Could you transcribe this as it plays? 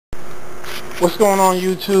What's going on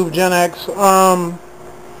YouTube, Gen X? So I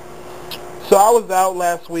was out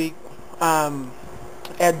last week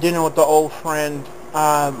at dinner with an old friend,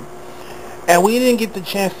 and we didn't get the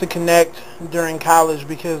chance to connect during college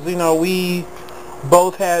because, we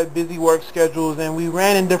both had busy work schedules and we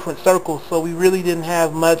ran in different circles, so we really didn't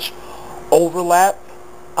have much overlap.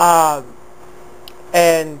 Um,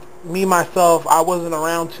 and me, myself, I wasn't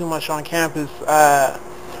around too much on campus.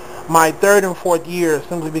 My third and fourth year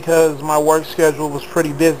simply because my work schedule was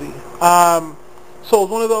pretty busy. So it was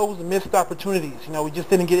one of those missed opportunities. We just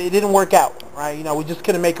didn't get it. It didn't work out, right? We just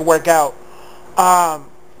couldn't make it work out. Um,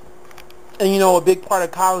 and a big part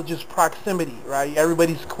of college is proximity, right?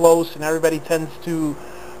 Everybody's close, and everybody tends to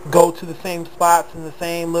go to the same spots in the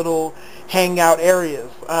same little hangout areas.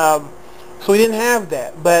 So we didn't have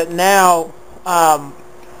that. But now,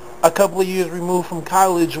 a couple of years removed from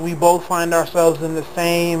college, we both find ourselves in the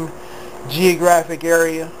same geographic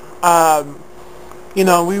area.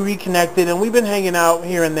 We reconnected and we've been hanging out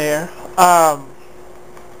here and there.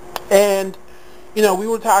 And we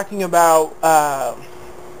were talking about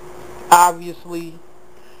obviously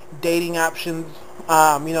dating options.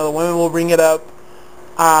 The women will bring it up.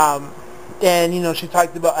 And she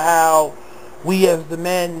talked about how we as the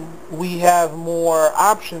men, we have more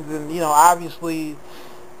options, and obviously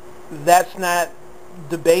that's not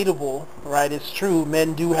debatable, right? It's true.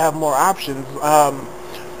 Men do have more options.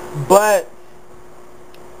 But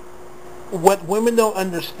what women don't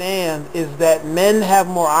understand is that men have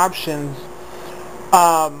more options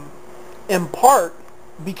in part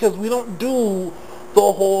because we don't do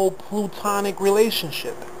the whole platonic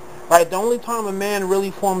relationship, right? The only time a man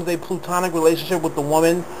really forms a platonic relationship with the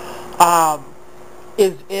woman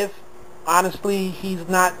is if, honestly, he's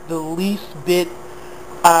not the least bit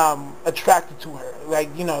attracted to her.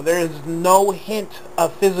 There is no hint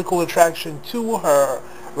of physical attraction to her,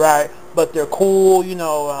 right? But they're cool,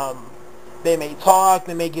 they may talk,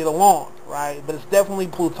 they may get along, right? But it's definitely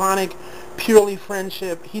platonic, purely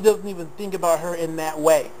friendship. He doesn't even think about her in that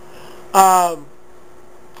way. Or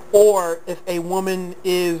if a woman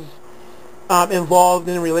is involved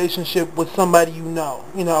in a relationship with somebody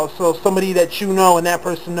so somebody that and that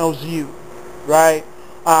person knows you, right?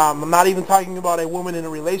 I'm not even talking about a woman in a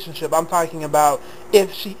relationship. I'm talking about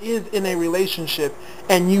if she is in a relationship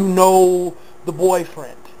and you know the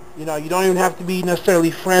boyfriend. You don't even have to be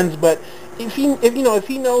necessarily friends, but if he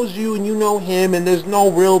knows you and you know him and there's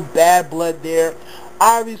no real bad blood there,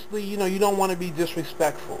 obviously, you don't want to be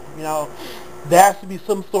disrespectful. There has to be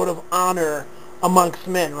some sort of honor amongst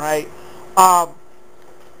men, right? So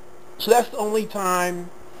that's the only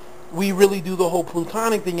time we really do the whole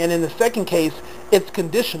platonic thing. And in the second case, it's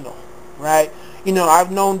conditional, right?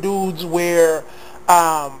 I've known dudes where,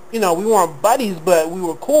 we weren't buddies, but we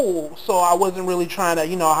were cool, so I wasn't really trying to,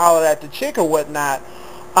 holler at the chick or whatnot.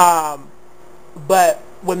 But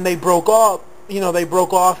when they broke off, they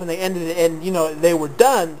broke off and they ended it and, they were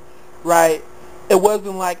done, right? It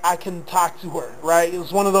wasn't like I couldn't talk to her, right? It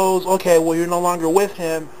was one of those, okay, well, you're no longer with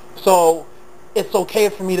him, so it's okay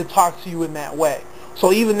for me to talk to you in that way.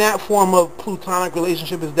 So even that form of platonic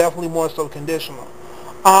relationship is definitely more so conditional.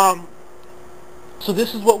 So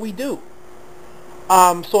this is what we do.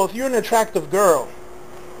 So if you're an attractive girl,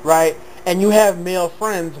 right, and you have male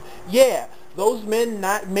friends, yeah, those men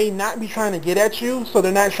may not be trying to get at you, so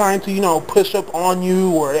they're not trying to, push up on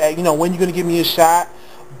you or, when you're going to give me a shot.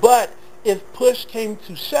 But if push came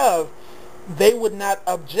to shove, they would not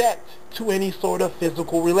object to any sort of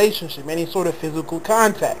physical relationship, any sort of physical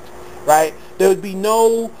contact, right? There would be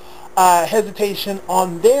no hesitation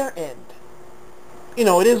on their end.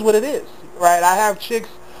 It is what it is, right? I have chicks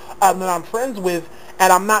that I'm friends with,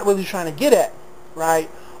 and I'm not really trying to get at, right?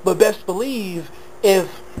 But best believe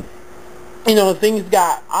if, things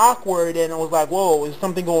got awkward and it was like, whoa, is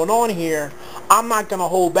something going on here, I'm not going to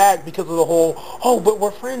hold back because of the whole, oh, but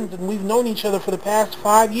we're friends and we've known each other for the past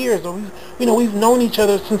 5 years, or we've known each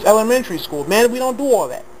other since elementary school. Man, we don't do all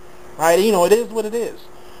that, right? It is what it is.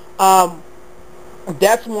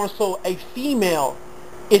 That's more so a female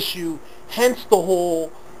issue, hence the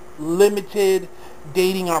whole limited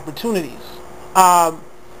dating opportunities.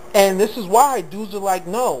 And this is why dudes are like,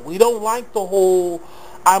 no, we don't like the whole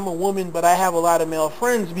I'm a woman but I have a lot of male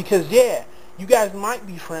friends, because yeah, you guys might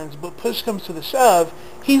be friends, but push comes to the shove,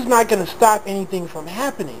 he's not going to stop anything from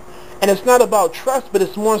happening. And it's not about trust, but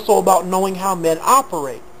it's more so about knowing how men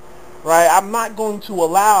operate, right? I'm not going to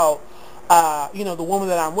allow the woman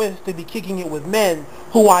that I'm with to be kicking it with men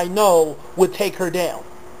who I know would take her down,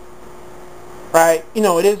 right?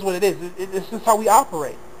 It is what it is. It's just how we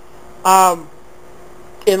operate.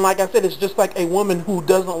 And like I said, it's just like a woman who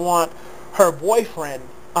doesn't want her boyfriend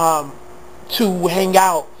to hang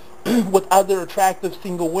out with other attractive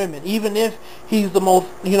single women, even if he's the most,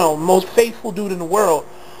 most faithful dude in the world.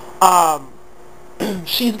 Um,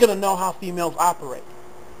 she's gonna know how females operate.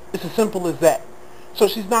 It's as simple as that. So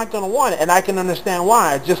she's not going to want it, and I can understand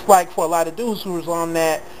why. Just like for a lot of dudes who was on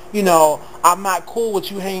that, I'm not cool with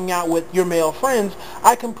you hanging out with your male friends,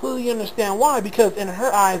 I completely understand why, because in her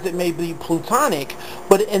eyes it may be platonic,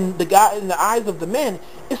 but in the eyes of the men,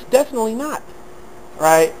 it's definitely not,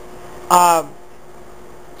 right? Um,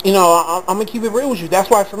 I'm going to keep it real with you. That's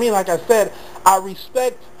why for me, like I said, I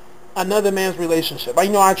respect another man's relationship.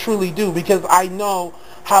 I truly do, because I know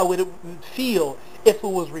how it would feel if it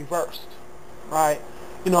was reversed. Right?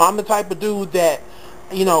 I'm the type of dude that,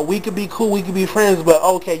 we could be cool, we could be friends, but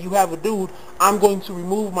okay, you have a dude, I'm going to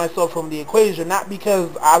remove myself from the equation, not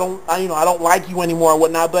because I don't like you anymore or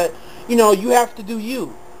whatnot, but, you have to do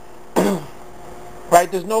you. Right?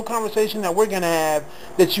 There's no conversation that we're going to have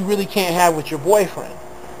that you really can't have with your boyfriend.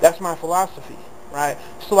 That's my philosophy, right?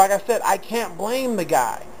 So like I said, I can't blame the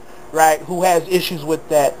guy, right, who has issues with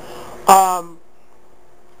that.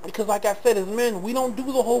 Because like I said, as men, we don't do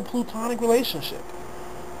the whole platonic relationship.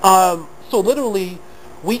 So literally,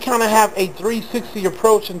 we kind of have a 360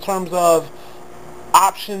 approach in terms of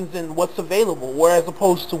options and what's available, whereas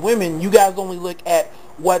opposed to women, you guys only look at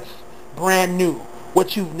what's brand new,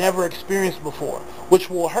 what you've never experienced before, which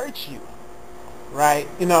will hurt you, right?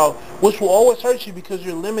 Which will always hurt you because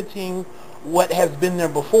you're limiting what has been there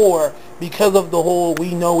before because of the whole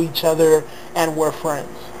we know each other and we're friends.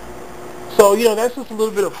 So, that's just a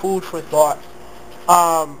little bit of food for thought.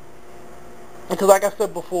 Because like I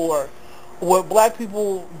said before, what black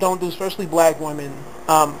people don't do, especially black women,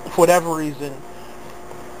 for whatever reason,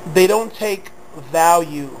 they don't take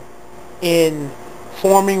value in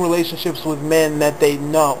forming relationships with men that they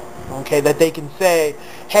know, okay, that they can say,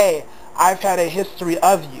 hey, I've had a history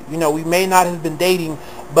of you. We may not have been dating,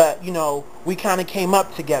 but, we kind of came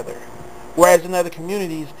up together. Whereas in other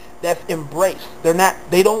communities, that's embraced.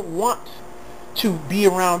 They don't want to be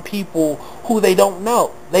around people who they don't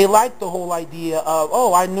know. They like the whole idea of,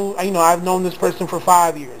 oh, I've known this person for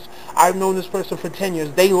 5 years. I've known this person for 10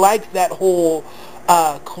 years. They like that whole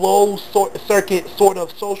closed circuit sort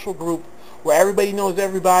of social group where everybody knows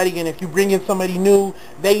everybody, and if you bring in somebody new,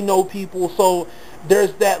 they know people. So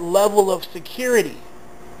there's that level of security,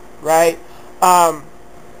 right?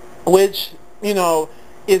 Which,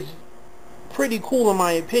 is pretty cool in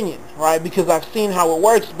my opinion, right? Because I've seen how it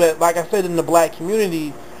works, but like I said, in the black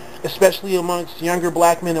community, especially amongst younger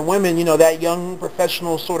black men and women, that young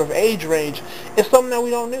professional sort of age range, is something that we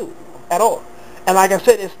don't do at all. And like I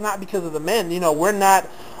said, it's not because of the men. We're not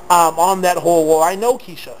on that whole, well, I know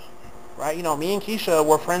Keisha, right? Me and Keisha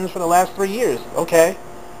were friends for the last 3 years. Okay.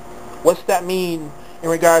 What's that mean in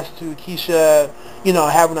regards to Keisha,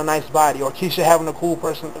 having a nice body, or Keisha having a cool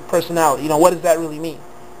personality? What does that really mean?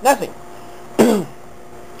 Nothing.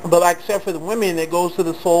 But like I said, for the women, it goes to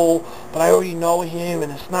the soul, but I already know him,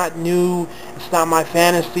 and it's not new, it's not my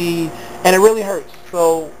fantasy, and it really hurts.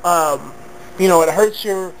 So, it hurts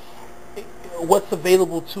what's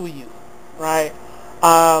available to you, right?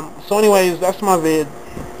 So anyways, that's my vid.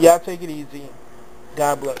 Y'all take it easy.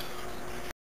 God bless.